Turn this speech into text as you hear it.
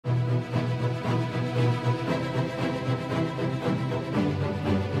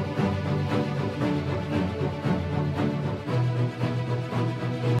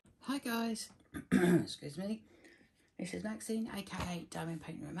excuse me. This is Maxine, aka Diamond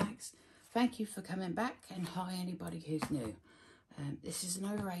Painter with Max. Thank you for coming back, and hi anybody who's new. This is an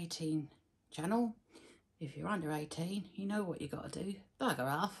over 18 channel. If you're under 18, you know what you got to do. Bugger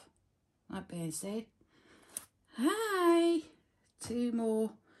off. That being said, hi! 2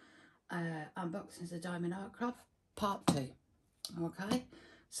 more unboxings of Diamond Art Club, part 2. Okay,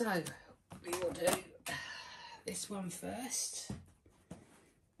 so we will do this one first.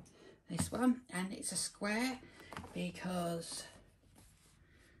 This one, and it's a square because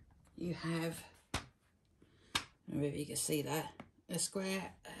you have, I don't know if you can see that, a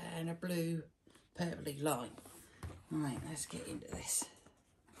square and a blue purpley line. Right, let's get into this.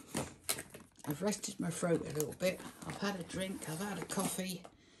 I've rested my throat a little bit. I've had a drink, I've had a coffee,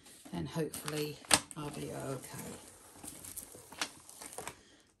 and hopefully I'll be okay.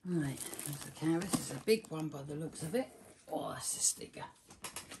 Right, there's the canvas. It's a big one by the looks of it. Oh, that's a sticker.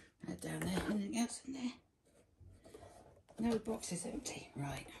 That down there. Anything else in there? No, the box is empty.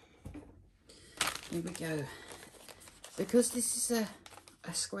 Right. Here we go. Because this is a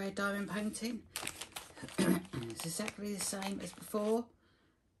square diamond painting, it's exactly the same as before.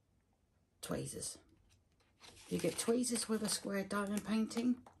 Tweezers. You get tweezers with a square diamond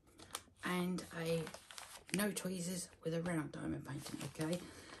painting and no tweezers with a round diamond painting, okay?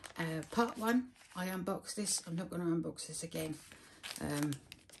 Part 1, I unboxed this. I'm not going to unbox this again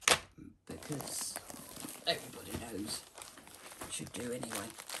because everybody knows I should do anyway.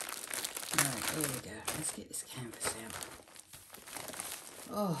 Right, here we go. Let's get this canvas out.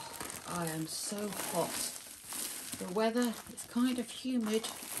 Oh, I am so hot. The weather is kind of humid.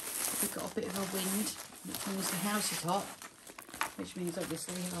 We've got a bit of a wind, which means the house is hot, which means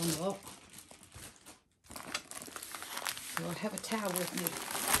obviously I'm hot. So I have a towel with me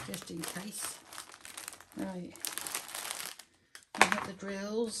just in case. Right. I have the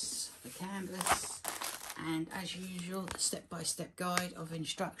drills, the canvas, and as usual, the step-by-step guide of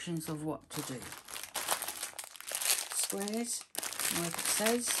instructions of what to do. Squares, like it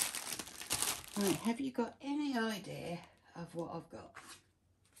says. Right, have you got any idea of what I've got?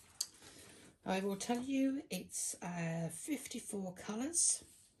 I will tell you it's 54 colours.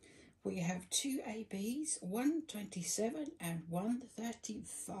 We have 2 ABs, 127 and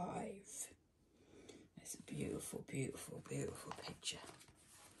 135. It's a beautiful, beautiful, beautiful picture.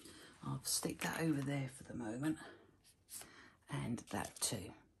 I'll stick that over there for the moment. And that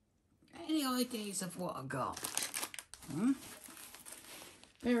too. Any ideas of what I got?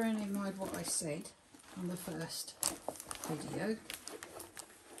 Bearing in mind what I said on the first video.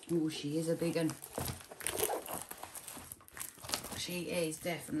 Oh, she is a big one. She is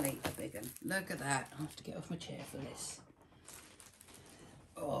definitely a big one. Look at that. I have to get off my chair for this.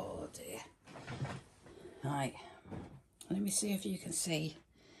 Oh dear. Right. Let me see if you can see.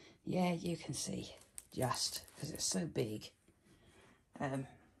 Yeah, you can see. Just because it's so big.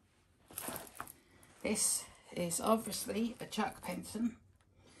 This is obviously a Chuck pencil.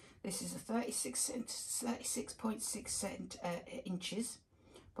 This is a 36.6 inches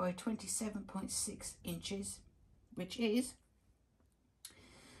by 27.6 inches, which is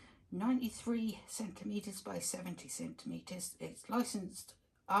 93 centimetres by 70 centimetres. It's licensed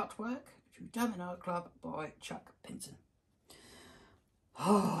artwork through Diamond Art Club by Chuck Pinson.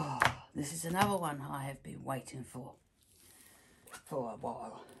 Oh, this is another one I have been waiting for a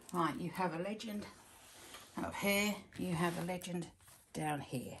while. Right, you have a legend up here, you have a legend down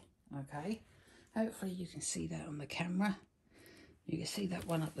here, okay? Hopefully you can see that on the camera. You can see that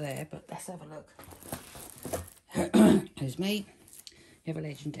one up there, but let's have a look. Here's me. You have a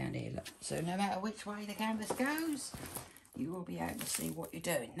legend down here, look. So no matter which way the canvas goes, you will be able to see what you're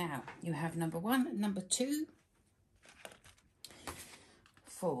doing. Now, you have number 1 and number 2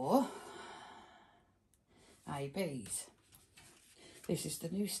 for ABs. This is the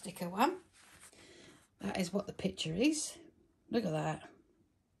new sticker one. That is what the picture is. Look at that.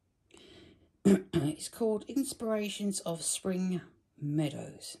 It's called Inspirations of Spring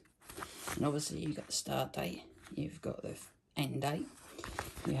Meadows. And obviously you've got the start date. You've got the end date.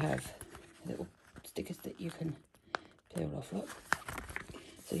 You have little stickers that you can peel off, look.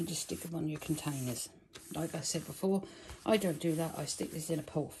 So you just stick them on your containers. Like I said before, I don't do that. I stick this in a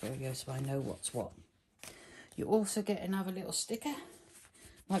portfolio so I know what's what. You also get another little sticker.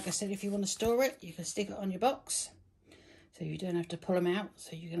 Like I said, if you want to store it, you can stick it on your box. So you don't have to pull them out,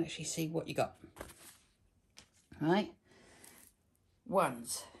 so you can actually see what you got. Right?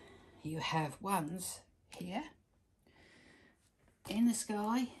 Ones. You have ones here. In the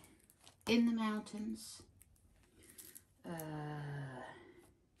sky, in the mountains,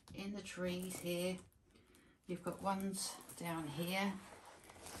 in the trees here. You've got ones down here.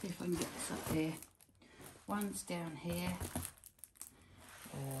 See if I can get this up here. one's down here,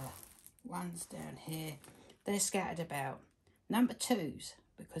 one's down here. They're scattered about. Number 2s,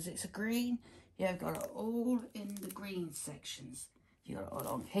 because it's a green, you've got it all in the green sections. You've got it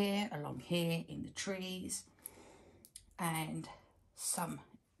along here, in the trees, and some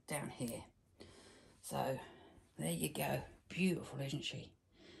down here. So there you go. Beautiful, isn't she?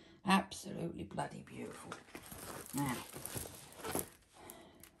 Absolutely bloody beautiful. Now,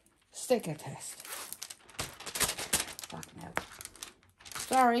 sticker test. Fucking hell.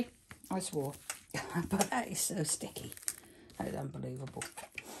 Sorry, I swore. But that is so sticky. That is unbelievable.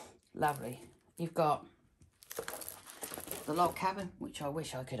 Lovely. You've got the log cabin, which I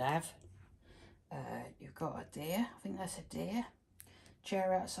wish I could have. You've got a deer. I think that's a deer.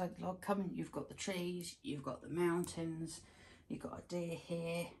 Chair outside the log cabin. You've got the trees. You've got the mountains. You've got a deer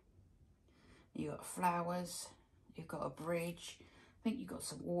here. You've got flowers. You've got a bridge. I think you've got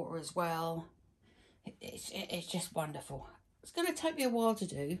some water as well. It's just wonderful. It's going to take me a while to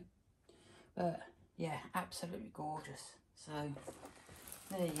do. But yeah, absolutely gorgeous. So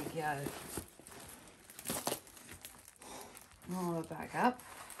there you go. Roll it back up.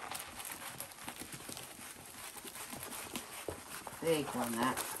 Big one,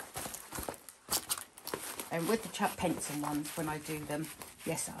 that. And with the Chuck Penson ones, when I do them,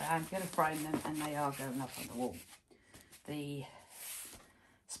 yes, I am going to frame them, and they are going up on the wall. The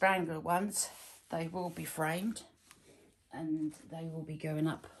Spangler ones, they will be framed, and they will be going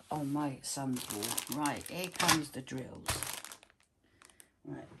up on my son's wall. Right, here comes the drills.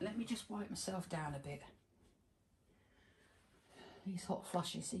 Right, let me just wipe myself down a bit. These hot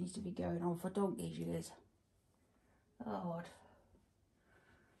flushes seems to be going on for donkey's years. Oh,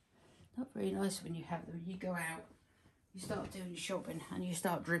 not very nice when you have them. You go out, you start doing your shopping, and you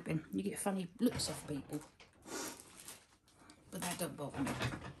start dripping. You get funny looks off people. But that don't bother me.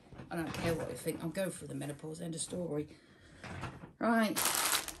 I don't care what you think. I'll go through the menopause. End of story. Right.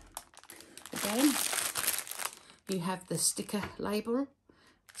 Again, you have the sticker label,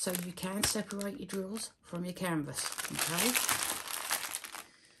 so you can separate your drills from your canvas. Okay.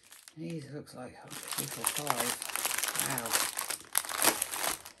 These looks like 2 for 5. Wow.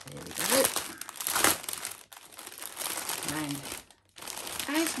 There we go. And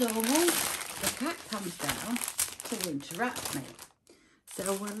as normal, the cat comes down to interrupt me. So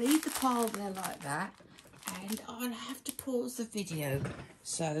we'll leave the pile there like that, and I'll have to pause the video.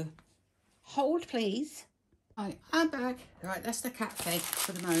 So hold please. Right, I'm back. Right, that's the cat fed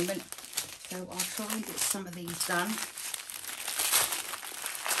for the moment. So I'll try and get some of these done.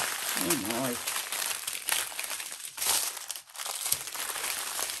 Oh my.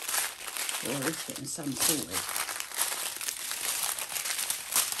 Oh, it's getting some sorted.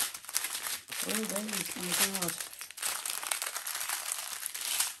 Oh, my God.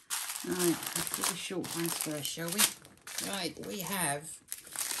 Right, let's do the short ones first, shall we? Right, we have,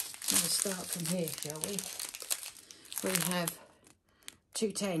 let's start from here, shall we? We have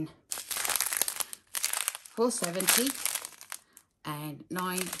 210, 470 and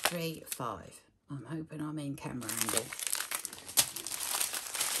 935. I'm hoping I'm in camera angle.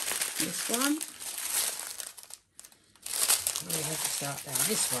 This one, we have to start down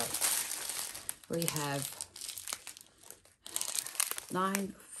this way. We have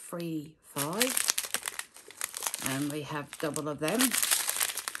 935, and we have double of them,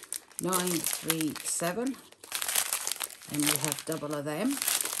 937, and we have double of them,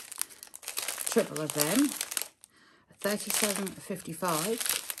 triple of them, 3755,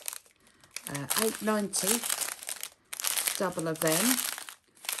 890, double of them,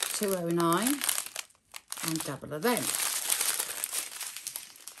 209, and double of them.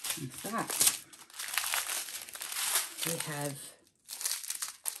 In fact, we have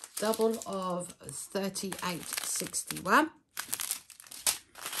double of 3861.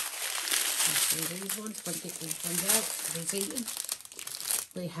 Let's see these ones, if I can get these ones out, he's eating.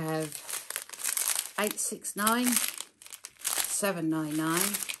 We have 869, 799,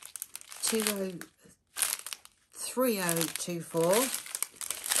 3024,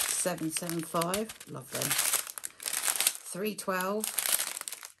 775, love them, 312,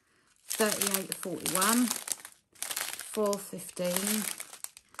 3841, 415,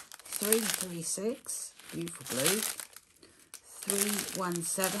 336, beautiful blue,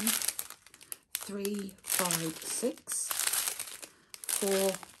 317, 356,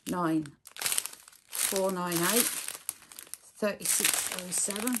 498,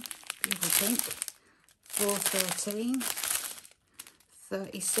 3607, beautiful pink, 413,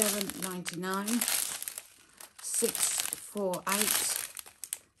 3799, 648,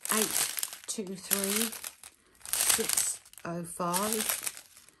 823, 605,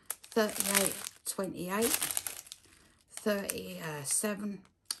 3812, 28, 37,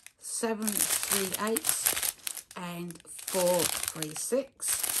 7 3/8 and 4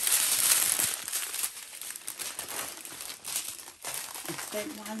 3/6.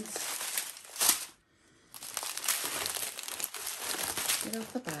 Extent ones. Get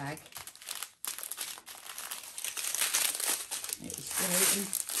off the bag. It is gluten.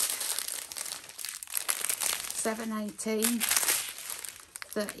 7/18,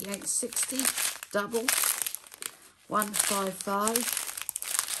 38/60, double, 155,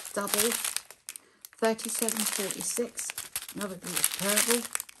 double, 37/46, another glitch purple,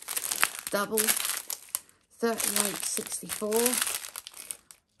 double, 38/64,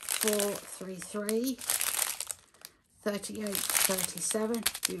 433, 38/37,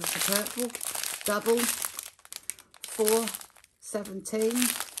 beautiful purple, double, 417,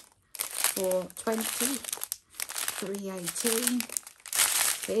 420, 318.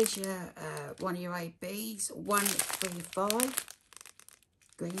 Here's your one of your ABs, 135,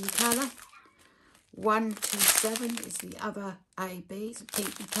 green colour. 127 is the other AB, it's a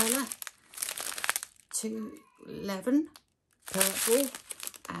pinky colour. 211, purple,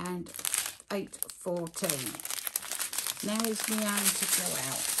 and 814. Now is my own to go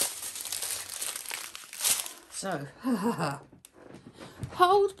out. So,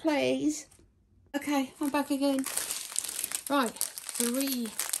 hold please. Okay, I'm back again. Right,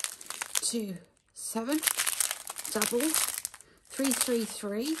 3, 2, 7, double,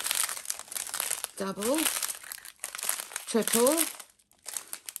 333, double, triple,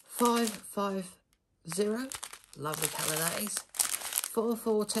 550, lovely colour that is,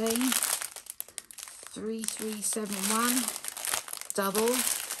 414, 3371, double,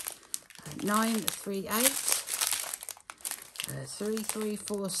 938,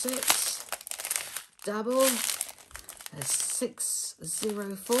 3346, double,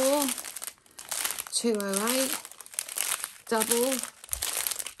 604, 208, double,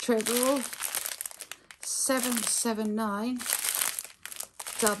 triple, 779,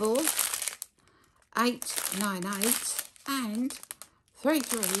 double, 898 and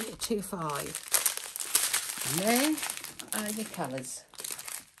 3325. And there are your colours.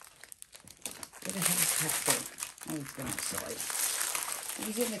 Where the hell is Captain? Oh, he's gone outside.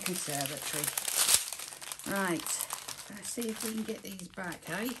 He's in the conservatory. Right, let's see if we can get these back,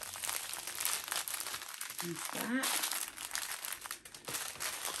 eh? There's that.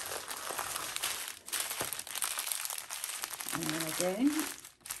 And then again,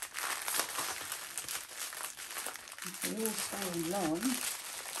 if we all stay in line,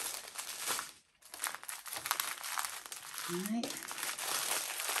 right,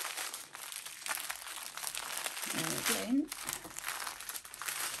 and again,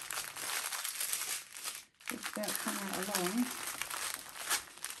 just about come out along,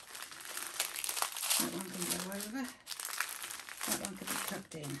 that one can go over, that one can be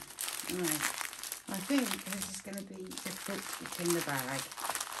tucked in, right. I think this is going to be difficult to keep in the bag.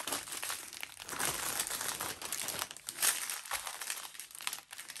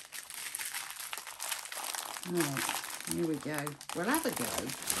 Right, here we go. We'll have a go.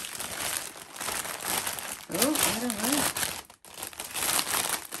 Oh, I don't know.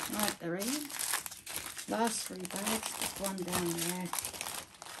 Right, they're in. Last 3 bags. There's one down there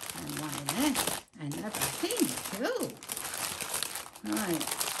and one in there. And they're back in. Cool. Right.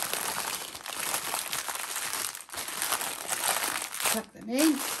 Tuck them in,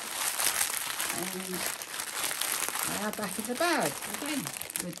 and they are back in the bag again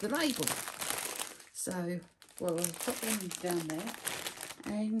with the label. So we'll put them down there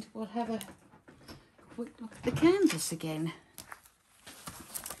and we'll have a quick look at the canvas again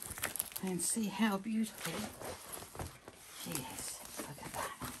and see how beautiful she is. Look at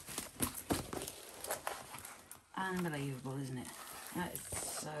that. Unbelievable, isn't it? That is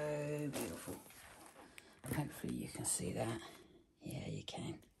so beautiful. Hopefully you can see that. Yeah, you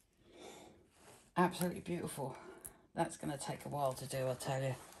can. Absolutely beautiful. That's going to take a while to do, I'll tell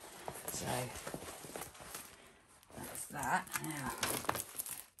you. So, that's that. Now,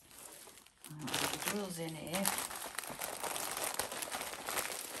 I'll put the drills in here.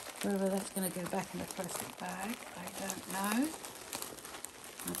 Whether that's going to go back in the plastic bag, I don't know.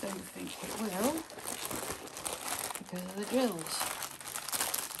 I don't think it will, because of the drills.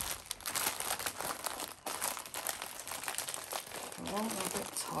 Roll a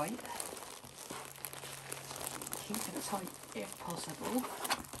bit tight, keep it tight if possible.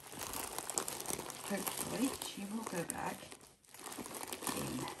 Hopefully she will go back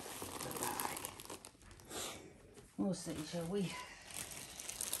in the bag. We'll see, shall we?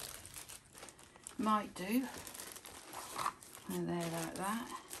 Might do. And there like that.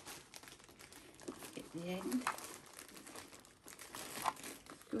 the end.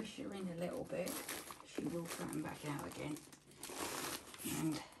 Squish her in a little bit. She will flatten back out again.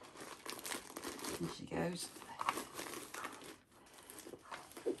 And there she goes.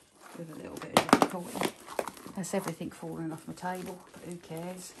 With a little bit of difficulty. That's everything falling off my table, but who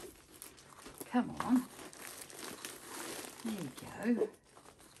cares? Come on. There you go.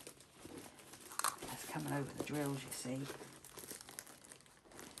 That's coming over the drills, you see.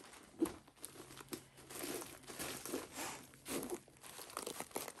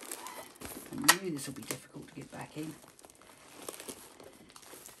 I knew this will be difficult to get back in.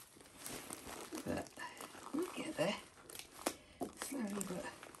 But we'll get there. Slowly but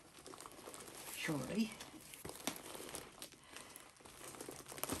surely.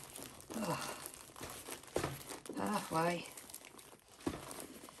 Oh, halfway.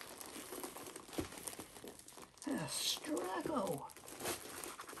 A struggle.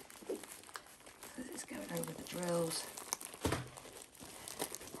 It's going over the drills.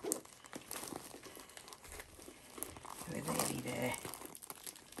 We're nearly there.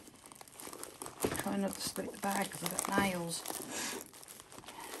 Try not to split the bag because I've got nails.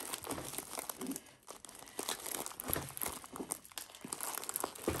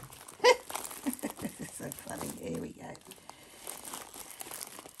 This is so funny. Here we go.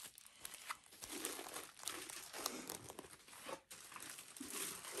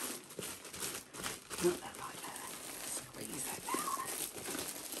 Not that like that. Squeeze that down.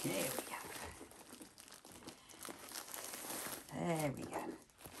 There we go. There we go.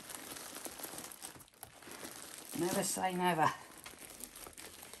 Never say never.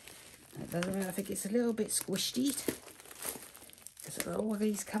 That doesn't mean I think it's a little bit squishy. Because all of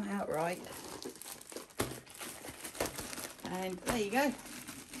these come out right. And there you go.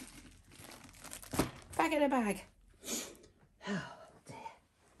 Back in the bag. Oh dear.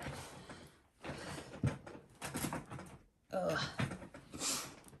 Oh.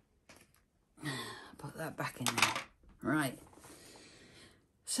 Put that back in there. Right.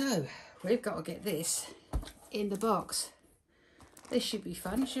 So, we've got to get this in the box. This should be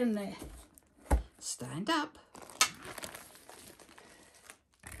fun, shouldn't it? Stand up.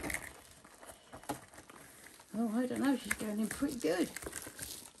 Oh, I don't know, she's going in pretty good.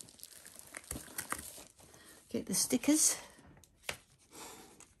 Get the stickers.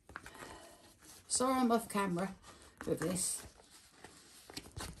 Sorry I'm off camera with this.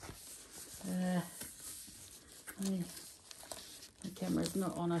 The camera's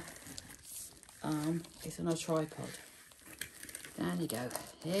not on a arm, it's on a tripod. Down you go,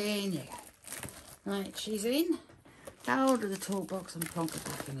 in you go. Right, she's in. Hold of the toolbox and plonk her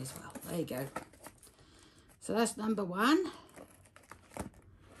back in as well. There you go. So that's number one.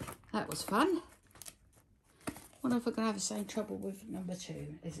 That was fun. Wonder if we're going to have the same trouble with number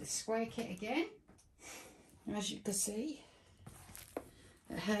two. Is it square kit again? As you can see,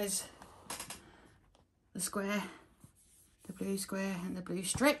 it has the square, the blue square and the blue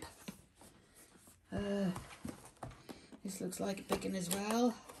strip. This looks like a big one as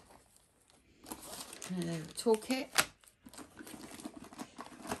well. Toolkit.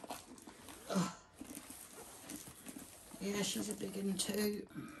 Oh. Yeah, she's a big one too.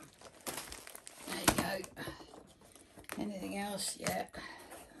 There you go. Anything else? Yeah.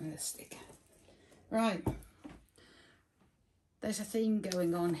 And a sticker. Right. There's a theme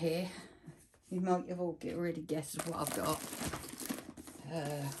going on here. You might have all already guessed what I've got.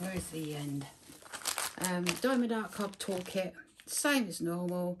 Where's the end? Diamond Art Cob toolkit. Same as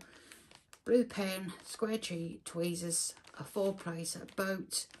normal. Blue pen, square tweezers, a 4-placer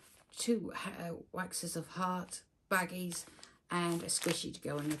boat, 2 waxes of heart, baggies, and a squishy to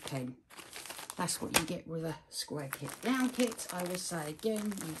go on the pen. That's what you get with a square kit. Round kit, I will say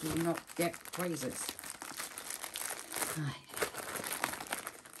again, you do not get tweezers. Right.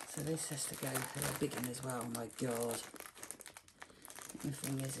 So this has to go a big one as well. Oh my God. My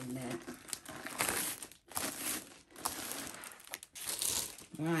fingers in there.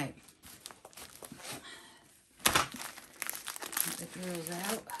 Right. Get the drills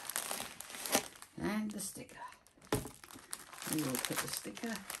out. And the sticker. We will put the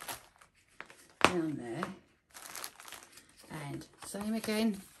sticker down there. And same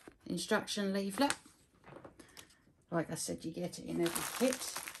again, instruction leaflet. Like I said, you get it in every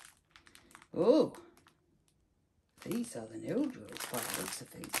kit. Oh, these are the nail drills by the looks of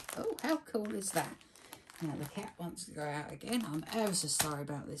things. Oh, how cool is that? Now the cat wants to go out again. I'm ever so sorry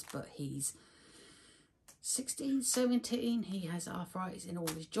about this, but he's 16, 17. He has arthritis in all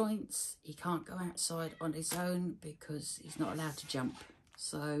his joints. He can't go outside on his own because he's not allowed to jump.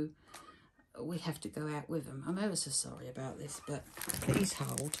 So we have to go out with him. I'm ever so sorry about this, but please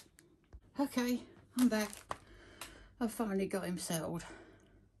hold. Okay, I'm back. I finally got him settled.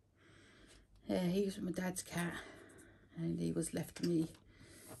 Yeah, he was my dad's cat and he was left to me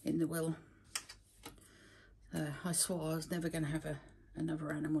in the will. I swore I was never going to have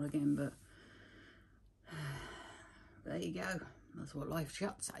another animal again, but there you go. That's what life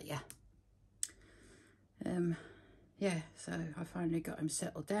shuts at you. Yeah, so I finally got him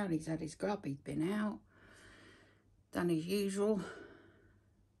settled down. He's had his grub, he's been out, done his usual,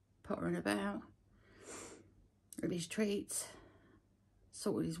 pottering about, with his treats,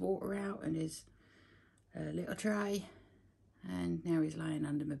 sorted his water out and his little tray, and now he's lying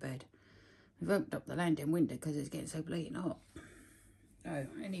under my bed. We've opened up the landing window because it's getting so bleeding hot. Oh,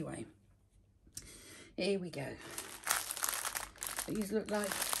 anyway, here we go. These look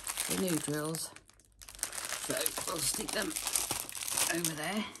like the new drills, so I'll stick them over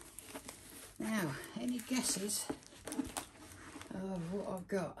there. Now, any guesses of what I've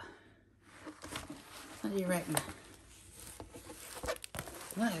got? What do you reckon?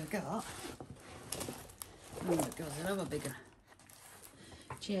 What I've got? Oh my God, there's another bigger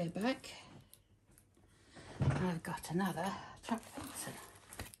chair back. I've got another truck fixer.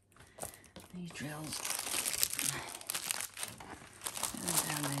 These drills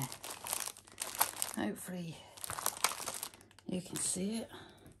down there. Hopefully you can see it.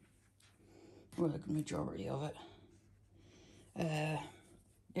 Well, the majority of it.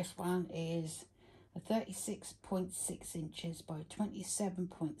 This one is 36.6 inches by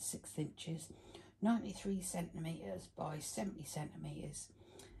 27.6 inches, 93 centimetres by 70 centimetres.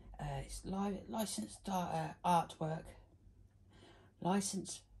 It's licensed artwork.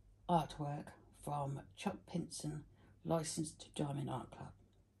 Licensed artwork from Chuck Pinson, licensed Diamond Art Club.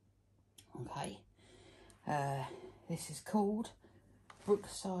 Okay. This is called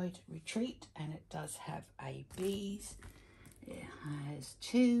Brookside Retreat, and it does have a bees. It has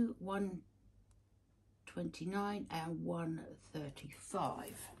two 129 and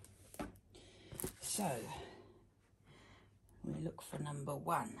 135. So we look for number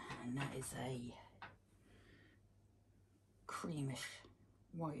one, and that is a creamish,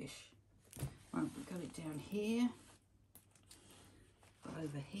 whitish. Right, we've got it down here, got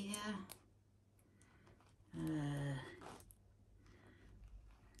over here,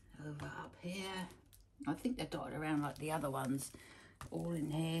 over up here. I think they're dotted around like the other ones, all in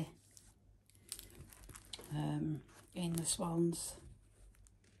here, in the swans.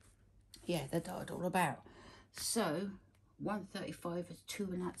 Yeah, they're dotted all about. So 135 is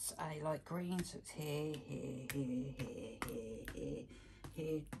two, and that's a light green, so it's here, here, here, here, here, here,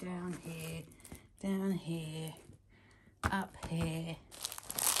 here, down here, down here, up here.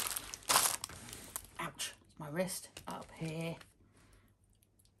 Ouch, it's my wrist. Up here.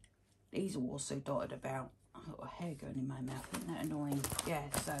 These are also dotted about. I've got a hair going in my mouth, isn't that annoying? Yeah,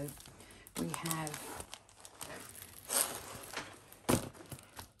 so we have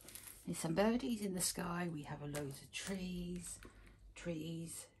there's some birdies in the sky. We have a loads of trees,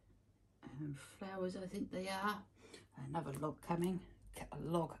 and flowers, I think they are. Another log coming, a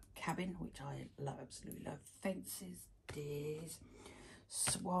log cabin, which I love, absolutely love. Fences, deers,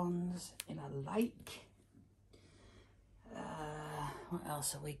 swans in a lake. What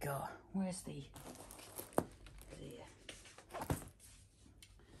else have we got? Where's the... There.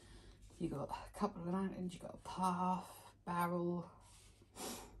 You got a couple of mountains, you got a path, barrel.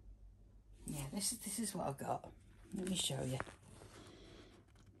 Yeah, this is what I've got. Let me show you.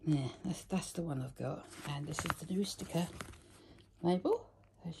 Yeah, that's the one I've got, and this is the new sticker label,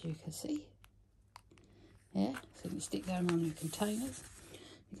 as you can see. Yeah, so you can stick them on your containers.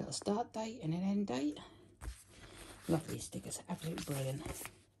 You've got a start date and an end date. Lovely stickers, absolutely brilliant.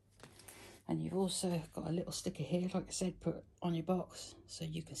 And you've also got a little sticker here, like I said, put on your box so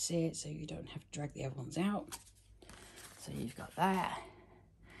you can see it, so you don't have to drag the other ones out. So you've got that.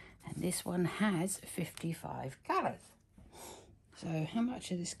 And this one has 55 colours. So how much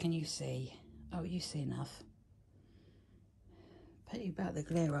of this can you see? Oh, you see enough. Pity about the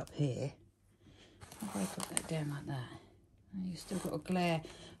glare up here. If I put that down like that, you've still got a glare.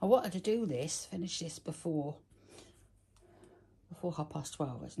 I wanted to do this, finish this before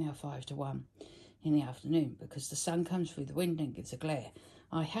 12:30. It's now 5 to 1 in the afternoon, because the sun comes through the window and gives a glare.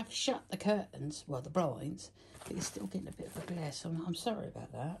 I have shut the curtains, well, the blinds, but you're still getting a bit of a glare, so I'm sorry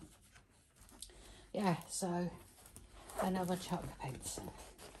about that. Yeah, so another chocolate pencil.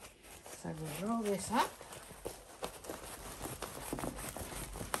 So we'll roll this up.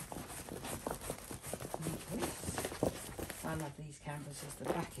 I love these canvases. The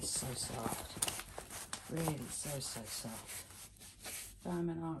back is so soft. Really so soft.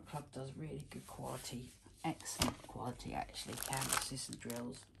 Diamond Art Club does really good quality, excellent quality actually, canvases and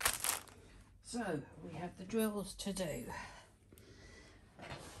drills. So we have the drills to do.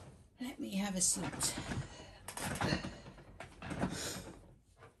 Let me have a seat.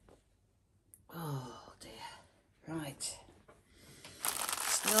 Oh dear. Right.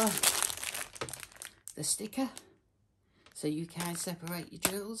 Still the sticker, so you can separate your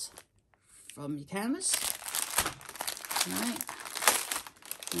drills from your canvas. Right.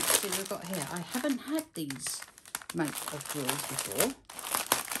 Let's see what we've got here. I haven't had these make of drills before.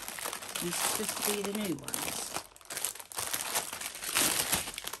 This is supposed to be the new ones.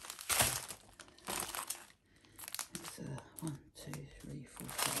 It's 1, 2, 3, 4,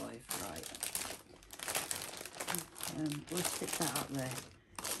 5. Right. We'll stick that up there.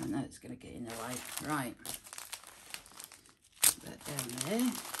 I know it's going to get in the way. Right. Put that down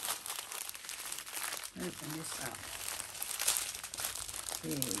there. Open this up.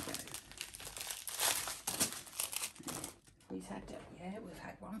 Here we go. We've had that, yeah, we've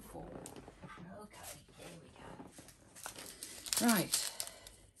had one for. Okay, here we go. Right.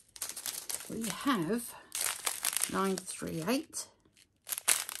 We have 938,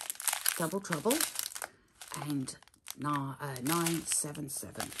 double trouble, and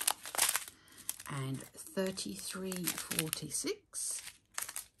 977, and 3346.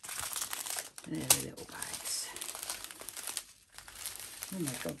 And they're the little bags. Oh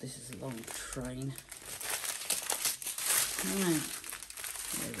my God, this is a long train. Right,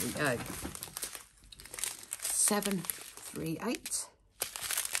 there we go. 738,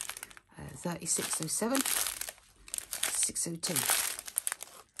 3607, 602,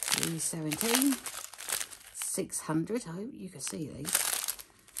 317, 600. I hope you can see these.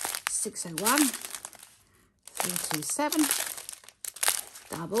 601, 327,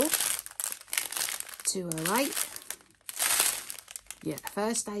 double, 208. Yeah,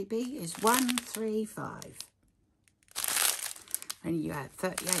 first AB is 135. And you have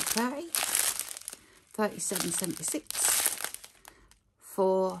 3830, 3776,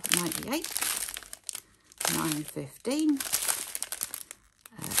 498, 915.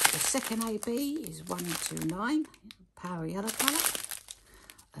 The second AB is 129, power yellow colour.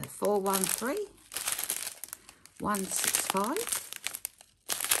 413, 165,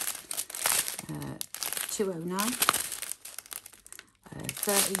 209,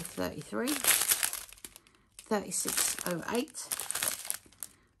 3033, 3608,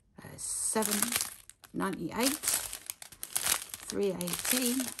 798,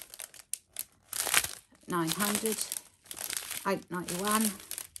 318, 900, 891,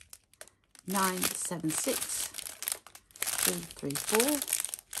 976, 334,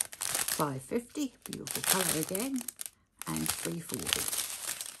 550, beautiful colour again, and 340.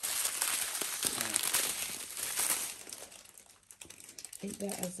 Keep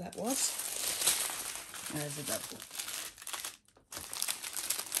that as that was. There's a double.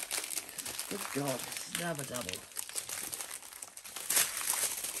 Good God, it's another double.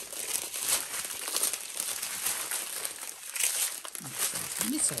 Okay,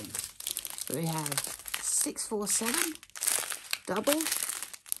 missing. We have 647, double,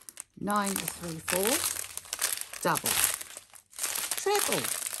 934, double, triple,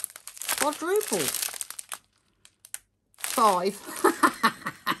 quadruple, 5.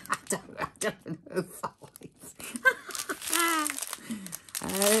 I don't know 5.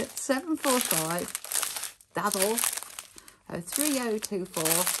 745, double, 3024,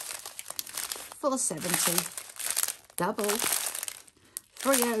 470, double,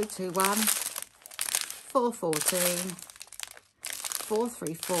 3021, 414,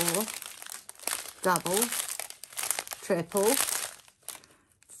 434, double, triple,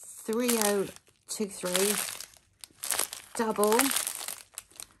 3023, double,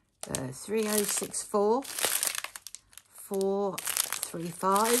 3064,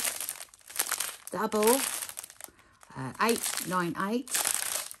 435, double, 898,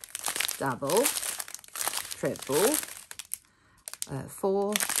 double, triple,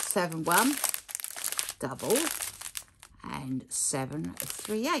 471, double, and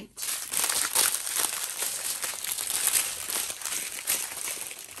 738.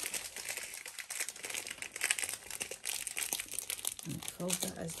 Fold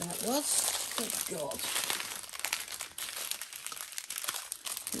that as that was. Good God.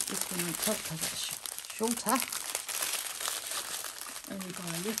 Put this one on top because it's shorter. Only by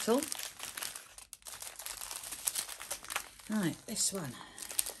a little. Right, this one.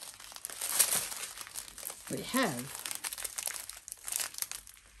 We have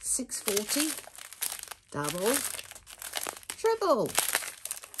 640, double, triple,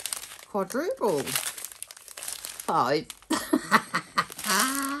 quadruple, 5,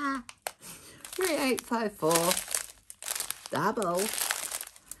 3854, double,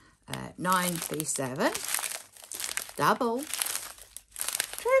 937, double,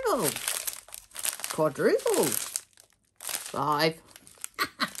 triple, quadruple, 5,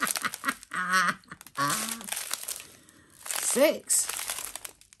 6,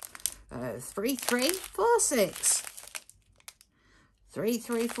 3, 3, 4, 6, 3,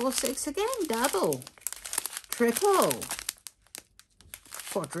 3, 4, 6 again, double, triple,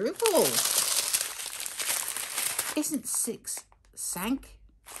 quadruple. Isn't 6 sank?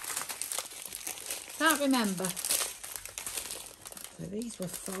 Can't remember. So these were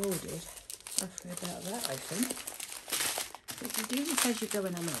folded. Roughly about that, I think. So if you do this as you're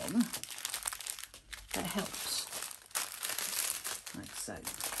going along, that helps. Like so.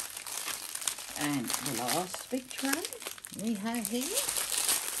 And the last big tray we have here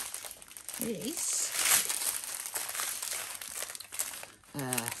is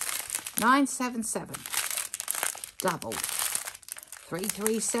 977, double,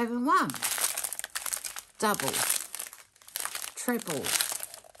 3371, double, triple,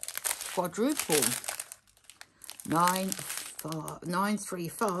 quadruple,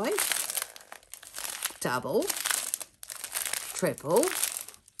 935, double, triple,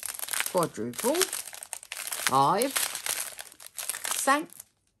 quadruple, 5, sank,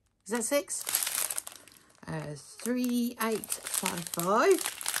 is that 6?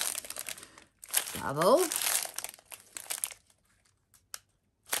 3855, double,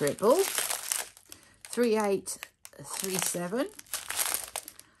 triple, 3837,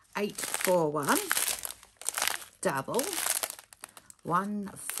 841, double,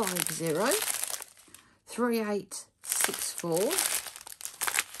 150, 3864,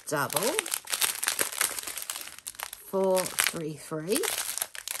 double, 433,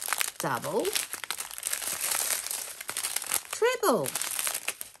 double, triple,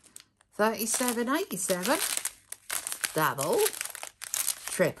 3787, double,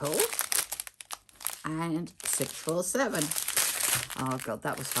 triple, and 647. Oh God,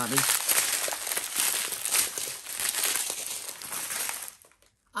 that was funny.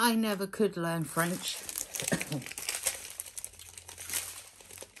 I never could learn French.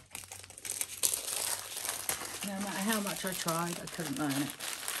 No matter how much I tried, I couldn't learn it.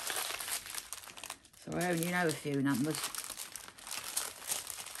 So I only know a few numbers.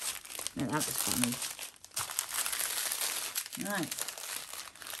 No, that was funny. Right,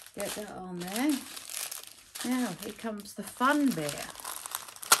 get that on there. Now, here comes the fun bit.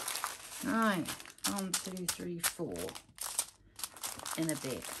 Right, 1, 2, 3, 4. In a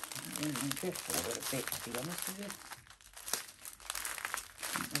bit. In a bit forward a bit, to be honest with you.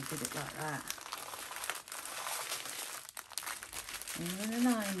 I think they did it like that. And a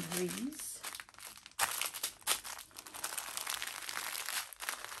 9, please.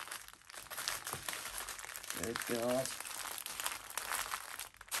 Good God.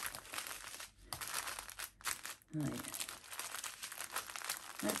 Right.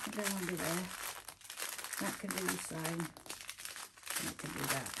 That can go under there. That can do the same. That can do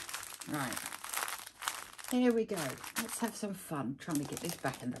that. Right. Here we go. Let's have some fun trying to get this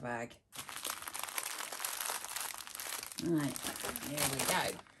back in the bag. Right. Here we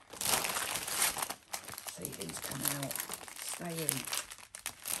go. See these come out. Stay in.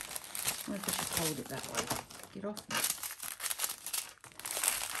 I wonder if I should hold it that way. Get off me.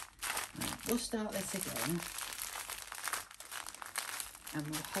 Right, we'll start this again. And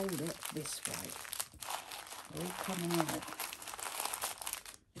we'll hold it this way. All coming out.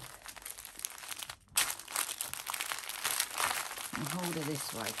 And hold it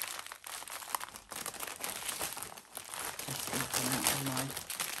this way. Just get them out of mine.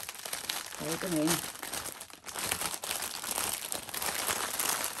 Hold them in.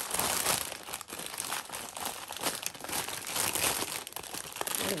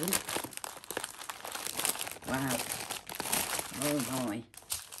 Wow. Oh my.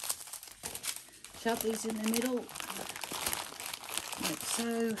 Shove these in the middle. Like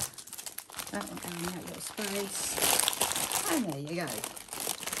so. That one going in that little space. And there you go.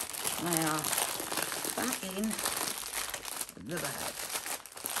 They are back in the bag.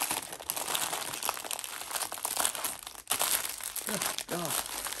 Oh God.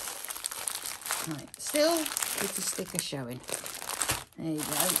 Right. Still with the sticker showing. There you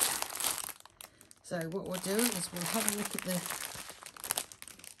go. So what we'll do is we'll have a look at the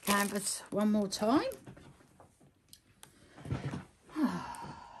canvas one more time.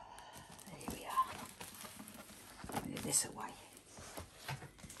 There we are. Move this away.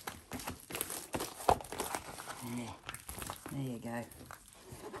 There you go.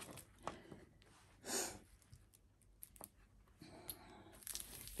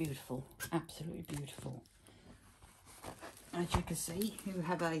 Beautiful, absolutely beautiful. as you can see, you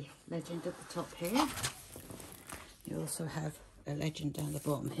have a legend at the top here. You also have a legend down the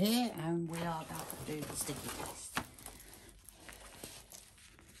bottom here, and we are about to do the sticky test.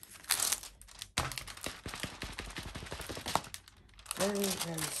 Very,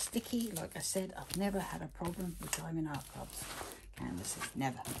 very sticky. Like I said, I've never had a problem with Diamond Art Club's canvases.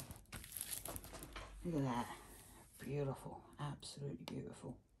 Never. Look at that. Beautiful. Absolutely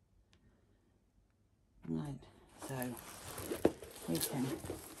beautiful. Right. So we can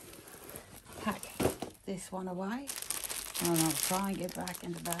pack this one away. And I'll try and get back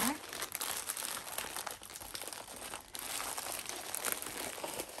in the bag.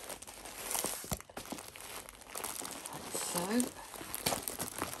 Like so.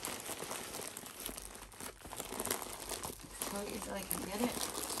 As tight as I can get it.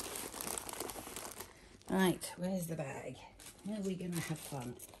 Right, where's the bag? How are we going to have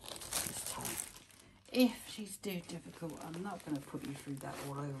fun this time? If she's too difficult, I'm not going to put you through that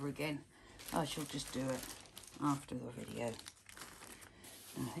all over again. I shall just do it after the video.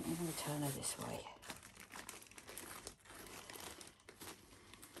 I think I'm going to turn her this way.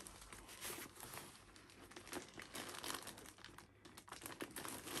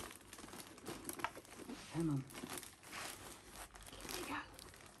 Come on. Here we go.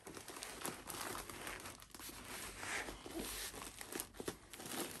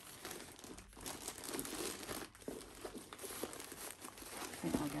 I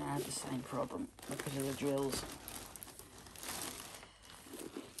think I'm going to have the same problem because of the drills.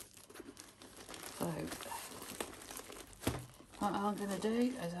 So, what I'm going to do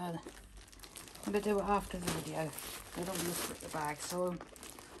is I'm going to do it after the video. I don't want to split the bag, so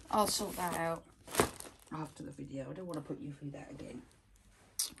I'll sort that out after the video. I don't want to put you through that again.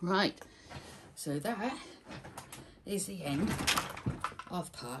 Right, so that is the end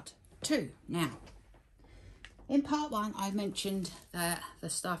of part 2. Now, in part 1, I mentioned that the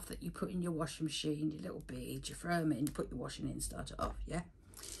stuff that you put in your washing machine, your little beads, you throw them in, you put your washing in, start it off, yeah?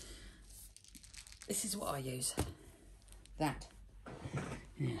 This is what I use. That.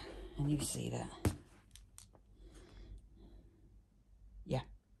 Yeah, and you see that. Yeah,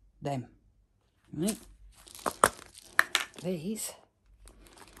 them. Right? These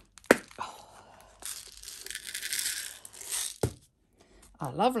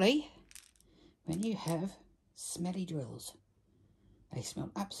are lovely when you have smelly drills. They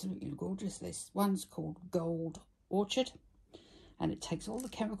smell absolutely gorgeous. This one's called Gold Orchard, and it takes all the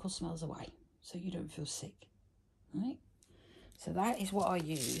chemical smells away, so you don't feel sick. Right? So that is what I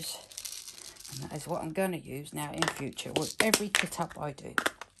use, and that is what I'm going to use now in future with every kit up I do.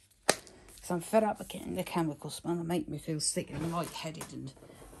 Because I'm fed up with getting the chemical smell and make me feel sick and lightheaded and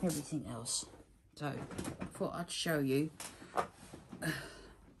everything else. So I thought I'd show you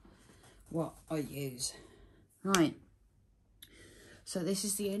what I use. Right. So this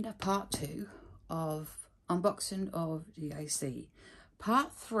is the end of part 2 of unboxing of DAC.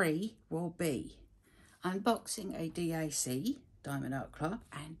 Part 3 will be unboxing a DAC, Diamond Art Club,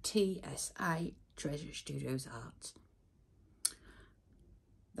 and TSA, Treasure Studios Arts.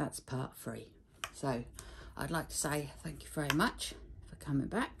 That's part 3. So I'd like to say thank you very much for coming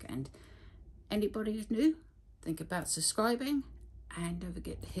back, and anybody who's new, think about subscribing, and don't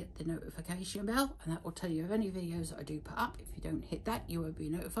forget to hit the notification bell, and that will tell you of any videos that I do put up. If you don't hit that, you won't be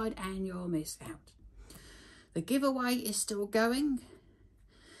notified and you'll miss out. The giveaway is still going.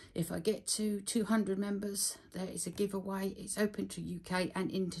 If I get to 200 members, there is a giveaway. It's open to UK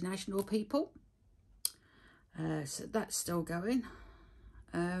and international people. So that's still going.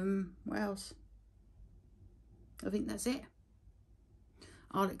 What else? I think that's it.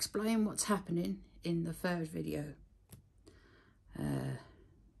 I'll explain what's happening in the third video.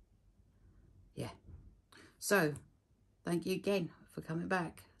 Yeah. So, thank you again for coming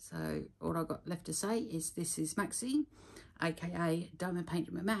back. So, all I've got left to say is this is Maxine, aka Diamond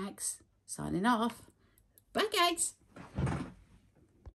Painting with Max, signing off. Bye, guys.